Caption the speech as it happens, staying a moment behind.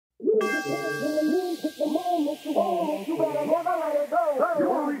You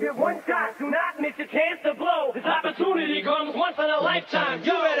only get one shot, do not miss your chance to blow. This opportunity comes once in a lifetime.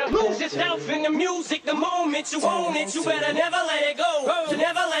 You better lose yourself in the music the moment you own it. You better never let it go. To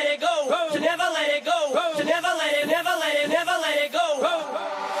never let it go. To never let it go. To never let it, never let it, never let it go.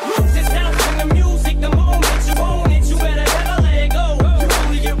 Lose yourself in the music the moment you own it. You better never let it go. You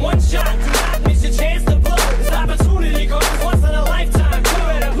only get one shot, do not miss your chance to blow. This opportunity comes once in a lifetime. You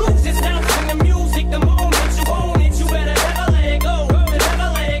better lose yourself in the music the moment you own it. You better never let it go. To never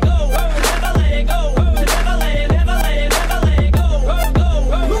let it go. To never let it go. To never let it, never let it, never let it go.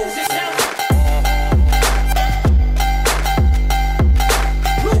 Lose yourself.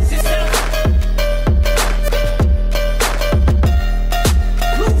 Lose yourself.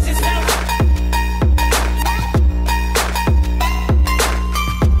 Lose yourself.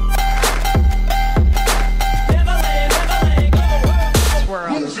 Never let it go.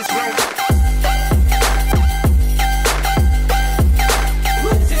 Lose yourself. Lose yourself.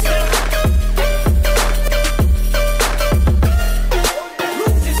 Lose yourself.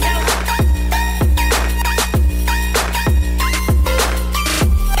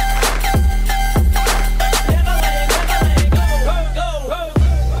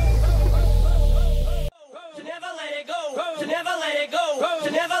 Never let it go. To never let it go. To never let it go.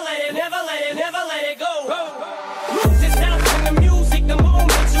 To never let it, never let it, never let it go. Lose yourself in the music the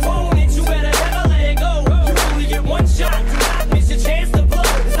moment you own it. You better never let it go. You only get one shot, do not miss your chance to blow.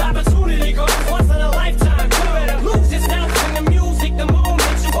 This opportunity comes once in a lifetime. You better lose yourself in the music the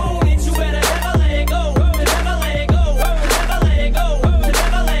moment you own it. You better never let it go. To never let it go. To never let it go. To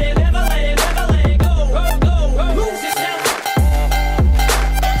never let it, never let it, never let it go. Lose yourself.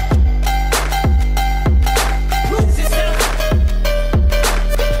 Lose yourself.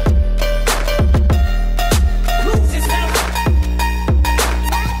 Lose yourself.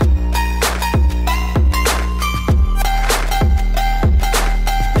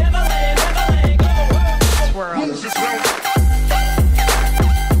 Never let it go. Lose yourself. Lose yourself.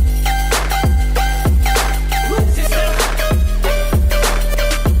 Lose yourself.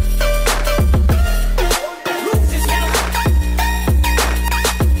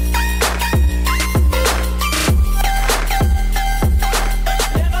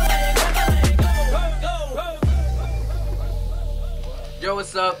 Never let it go. Yo,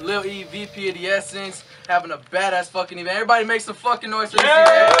 what's up? Lil E, VP of the Essence, having a badass fucking event. Everybody make some fucking noise for this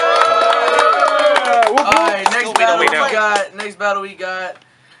event. Alright, next battle we got.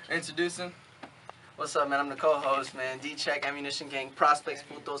 Introducing. What's up, man? I'm the co-host, man. D-Check, Ammunition Gang, Prospects,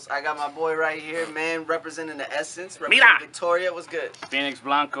 Putos. I got my boy right here, man, representing the Essence, representing Mira. Victoria. What's good? Fenix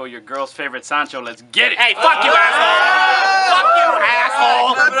Blanco, your girl's favorite Sancho. Let's get it. Hey, fuck you, asshole. Fuck you,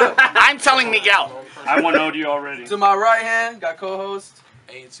 asshole. I'm telling Miguel. I won you already. To my right hand, got co-host.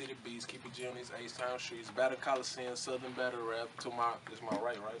 A&T the Beats, keep it G on these H-Town streets, Battle Coliseum, Southern Battle Rap. To my, it's my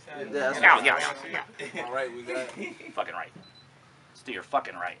right, right? Yeah. My right, we got. Fucking right. It's to your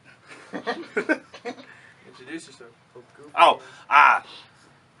fucking right. Introduce yourself. Oh,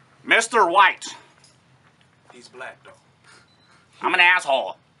 Mr. White. He's black though. I'm an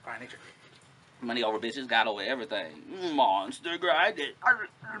asshole. Money over bitches, got over everything. Monster grinded.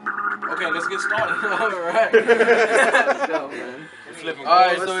 Okay, let's get started. Alright. Let's go, man. Flipping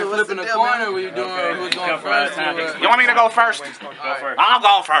Alright, coins. so we're what's flipping the the deal, corner. man? What you doing? Okay. Who's going first? You want me to go first? Go first. I'll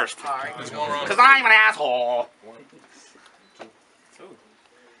go first. Alright. Because I'm an asshole.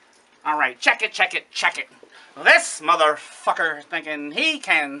 Alright, check it. This motherfucker thinking he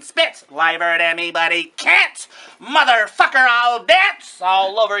can spit liver than me, but he can't. Motherfucker, I'll dance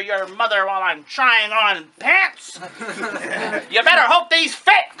all over your mother while I'm trying on pants. You better hope these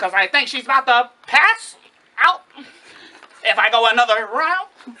fit, because I think she's about to pass out. If I go another round,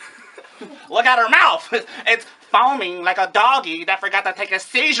 look at her mouth. It's foaming like a doggy that forgot to take his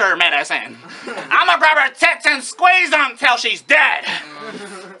seizure medicine. I'm gonna grab her tits and squeeze them till she's dead.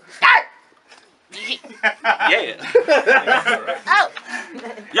 Yeah. Oh.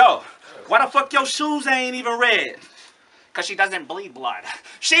 Yo, why the fuck your shoes ain't even red? Because she doesn't bleed blood.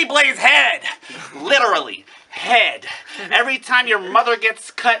 She bleeds head. Literally, head. Every time your mother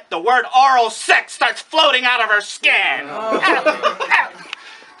gets cut, the word oral sex starts floating out of her skin.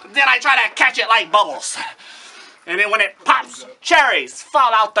 Then I try to catch it like bubbles. And then when it pops, cherries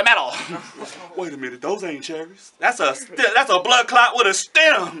fall out the middle. Wait a minute, those ain't cherries. That's a blood clot with a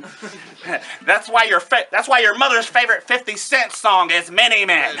stem. That's why your mother's favorite 50 Cent song is Mini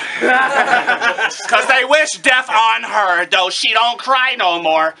Men. Cause they wish death on her, though she don't cry no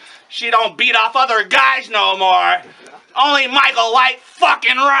more. She don't beat off other guys no more. Only Michael White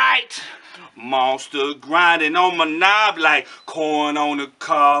fucking right. Monster grinding on my knob like corn on the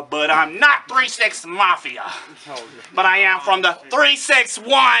cob. But I'm not 3-6 Mafia. But I am from the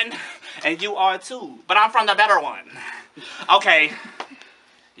 361. And you are too. But I'm from the better one. Okay.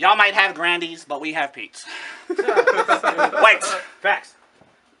 Y'all might have Grandies, but we have Pete's. Wait. Facts.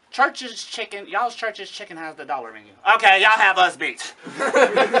 Church's chicken, y'all's Church's chicken has the dollar menu. Okay, y'all have us beat.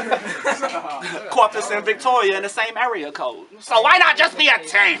 Corpus and Victoria in the same area code. So why not just be a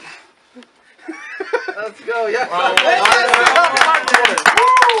team? Let's go, yeah.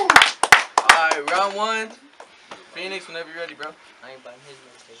 Alright, round one. Phoenix, whenever you're ready, bro. I ain't buying his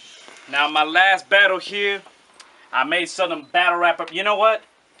mixtape. Now my last battle here, I made Southern battle rapper. You know what?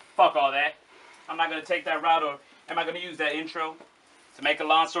 Fuck all that. I'm not gonna take that route, or am I gonna use that intro? To make a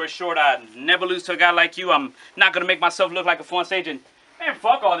long story short, I never lose to a guy like you. I'm not going to make myself look like a fool on stage. And, man,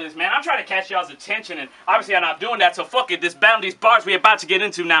 fuck all this, man. I'm trying to catch y'all's attention. And obviously I'm not doing that, so fuck it. This battle, these bars we about to get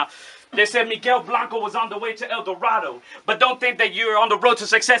into now. They said Miguel Blanco was on the way to El Dorado. But don't think that you're on the road to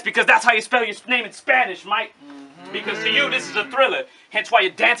success because that's how you spell your name in Spanish, Mike. Because to you, this is a thriller. Hence why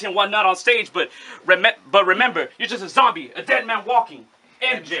you're dancing and whatnot on stage. But remember, you're just a zombie, a dead man walking.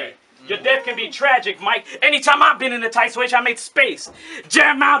 MJ. Your death can be tragic, Mike. Anytime I've been in a tight situation, I made space.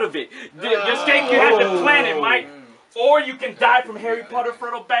 Jam out of it. Your stake, you have to plan it, Mike. Or you can die from Harry Potter,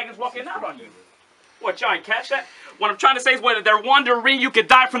 Frodo Baggins walking out on you. What, y'all ain't catch that? What I'm trying to say is whether they're wandering, you could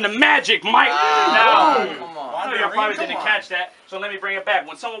die from the magic, Mike. Now, Come on. I know y'all probably didn't catch that, so let me bring it back.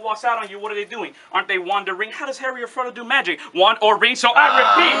 When someone walks out on you, what are they doing? Aren't they wandering? How does Harry or Frodo do magic? Wand or ring? So I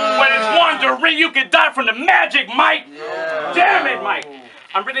repeat, when it's wandering, you could die from the magic, Mike. Yeah. Damn it, Mike.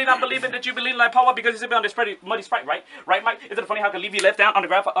 I'm really not believing that you believe like Paul because he's been on this pretty muddy Sprite, right? Right, Mike? Isn't it funny how I can leave you left down on the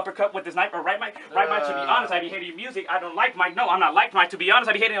ground for uppercut with this knife? Or right, Mike? Right, Mike? To be honest, I be hating your music. I don't like Mike. No, I'm not like Mike. To be honest,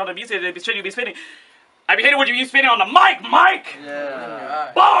 I be hating on the music that you be spinning. I be hating what you be spinning on the mic, Mike!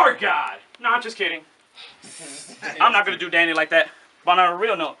 Yeah. Bar God! No, I'm just kidding. I'm not gonna do Danny like that. But on a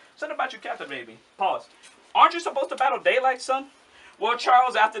real note, something about you captivate me. Pause. Aren't you supposed to battle daylight, son? Well,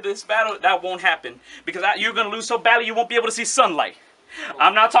 Charles, after this battle, that won't happen. Because you're gonna lose so badly you won't be able to see sunlight.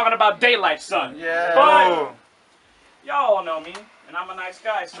 I'm not talking about daylight, son. Yeah. But y'all all know me, and I'm a nice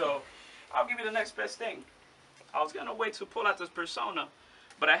guy, so I'll give you the next best thing. I was gonna wait to pull out this persona,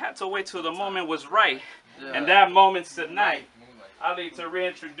 but I had to wait till the moment was right. Yeah. And that moment's tonight. I need to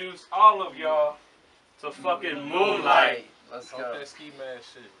reintroduce all of y'all to fucking Moonlight. Let's Fuck go. that ski man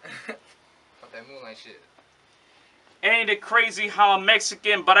shit. Fuck that Moonlight shit. Ain't it crazy how I'm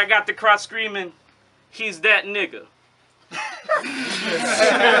Mexican, but I got the crowd screaming, he's that nigga. I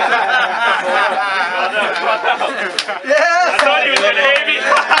thought you was gonna hate me.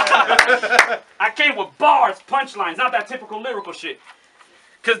 I came with bars, punchlines, not that typical lyrical shit.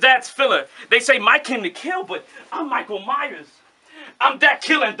 Cause that's filler. They say Mike came to kill, but I'm Michael Myers. I'm that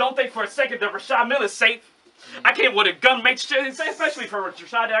killer, and don't think for a second that Rashad Miller's safe. I came with a gun, mate, especially for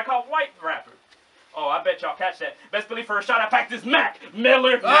Rashad that I call white rapper. Oh, I bet y'all catch that. Best believe for Rashad I packed this Mac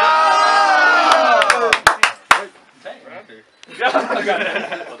Miller. Oh! Dang, right there. I got it.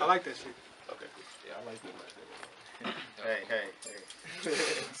 I like that shit. Okay. Yeah, I like that. Hey.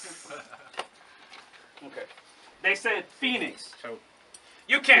 Okay. They said Phoenix.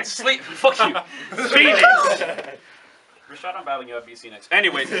 You can't sleep. Fuck you. Phoenix. Rashad, I'm battling you at BC next.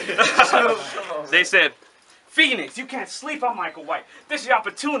 Anyways. They said, Phoenix, you can't sleep on Michael White. This is your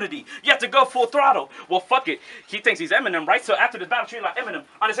opportunity. You have to go full throttle. Well, fuck it. He thinks he's Eminem, right? So after this battle, treat like Eminem.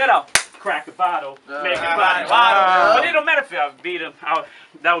 On his head, I'll crack a bottle, make a bottle. But it don't matter if I beat him.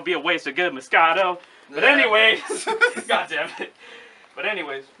 That would be a waste of good Moscato. But anyways, God damn it. But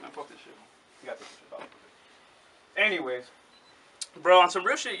anyways, man, fuck this shit. You got this shit off. Anyways, bro, on some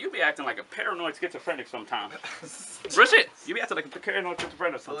real shit, you be acting like a paranoid schizophrenic sometimes. Real shit, you be acting like a paranoid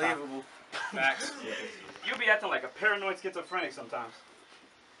schizophrenic sometimes. Believable. Facts. You be acting like a paranoid schizophrenic sometimes.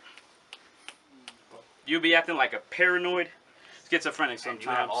 You be acting like a paranoid schizophrenic sometimes.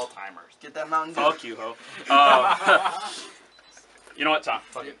 You have Alzheimer's. Get that Mountain Dew. Fuck you, ho. You know what, Tom?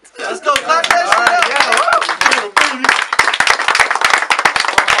 Fuck it. Let's go. Clap that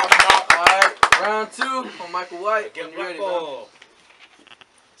Alright, round two from Michael White. When you're ready, bro.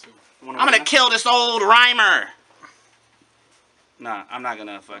 I'm gonna kill this old rhymer. Nah, I'm not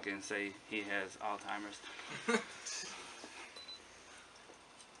gonna fucking say he has Alzheimer's.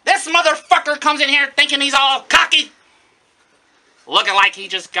 This motherfucker comes in here thinking he's all cocky. Looking like he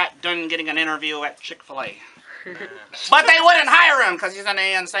just got done getting an interview at Chick-fil-A. But they wouldn't hire him because he's in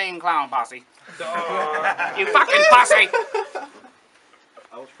the insane clown posse. You fucking posse.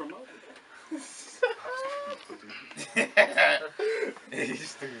 I was promoted.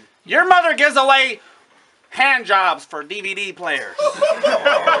 Your mother gives away hand jobs for DVD players.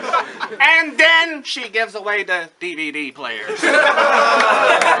 And then she gives away the DVD players.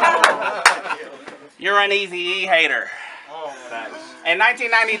 You're an Eazy-E hater. In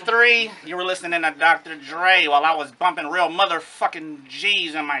 1993, you were listening to Dr. Dre while I was bumping real motherfucking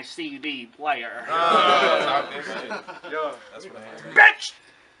G's in my CD player. Bitch!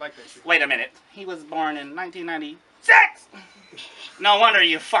 Wait a minute. He was born in 1996. No wonder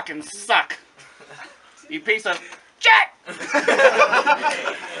you fucking suck. You piece of shit!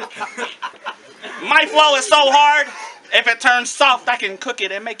 My flow is so hard, if it turns soft, I can cook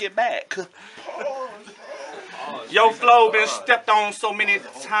it and make it back. Your flow been stepped on so many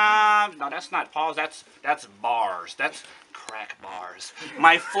times. No, that's not pause. That's bars. That's crack bars.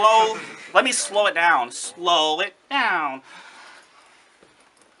 My flow. Let me slow it down. Slow it down.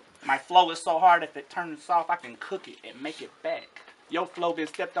 My flow is so hard. If it turns soft, I can cook it and make it back. Your flow been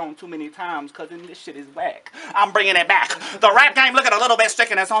stepped on too many times, cause then this shit is whack. I'm bringing it back. The rap game looking a little bit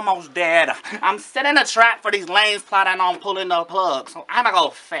sick and it's almost dead. I'm setting a trap for these lanes plotting on pulling the plug. So I'ma go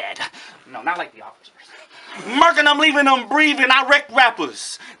fed. No, not like the officers. Murking them, leaving them breathing. I wreck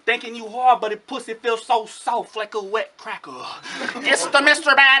rappers. Thinking you hard, but it pussy feels so soft like a wet cracker. It's the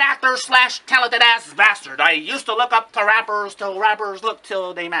Mr. Bad Actor / talented ass bastard. I used to look up to rappers till rappers look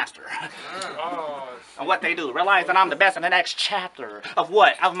till they master. And what they do, realize that I'm the best in the next chapter of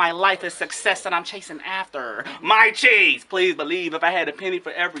what? Of my life is success that I'm chasing after. My cheese. Please believe if I had a penny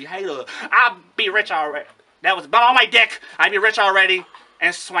for every hater, I'd be rich already. That was on my dick. I'd be rich already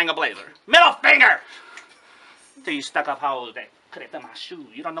and swing a blazer. Middle finger. Till you stuck up hoes that could have done my shoe.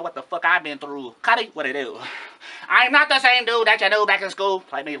 You don't know what the fuck I've been through. Cuddy, what it do? I'm not the same dude that you knew back in school.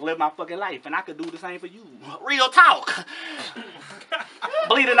 I may live my fucking life, and I could do the same for you. Real talk.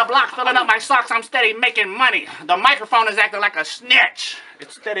 Bleeding the block, filling up my socks, I'm steady making money. The microphone is acting like a snitch.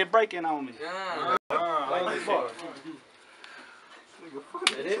 It's steady breaking on me.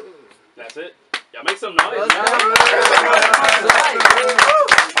 That's it. Y'all make some noise.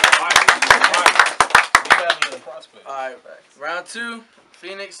 Alright, round 2.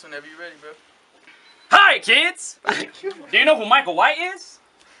 Phoenix, whenever you're ready, bro. Hi, kids! Do you know who Michael White is?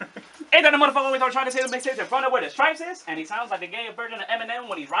 Ain't that the motherfucker always trying to say the mixtapes in front of where the stripes is? And he sounds like the gay version of Eminem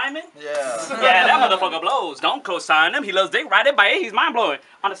when he's rhyming? Yeah. Yeah, that motherfucker blows. Don't co-sign him. He loves dick. Ride it by it. He's mind-blowing.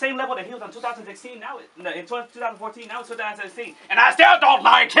 On the same level that he was on 2016, now in 2014, now it's 2016. And I still don't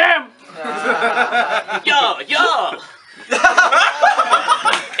like him! Yo!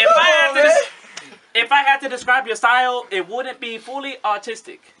 If I had to describe your style, it wouldn't be fully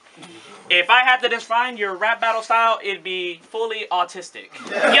artistic. If I had to define your rap battle style, it'd be fully autistic.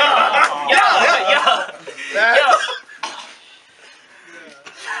 Yo!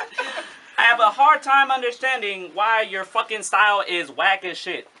 I have a hard time understanding why your fucking style is whack as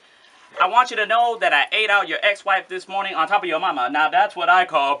shit. I want you to know that I ate out your ex-wife this morning on top of your mama. Now that's what I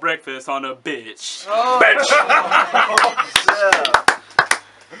call breakfast on a bitch. Bitch! Yeah.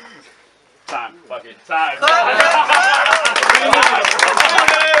 Time, fuck it, time.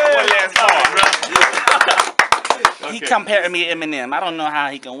 He compared me to Eminem. I don't know how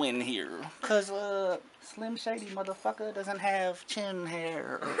he can win here. Cause Slim Shady motherfucker doesn't have chin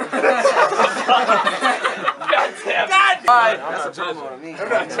hair. Alright,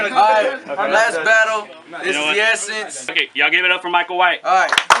 last battle. This is the essence. Okay, y'all give it up for Michael White.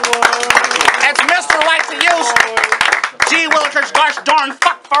 Alright. It's Mr. White to you. G. Willikers, gosh darn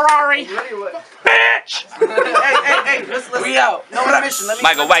fuck Ferrari. Bitch! Hey, let's We out. no intermission. Let me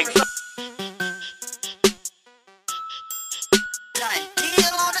Michael White.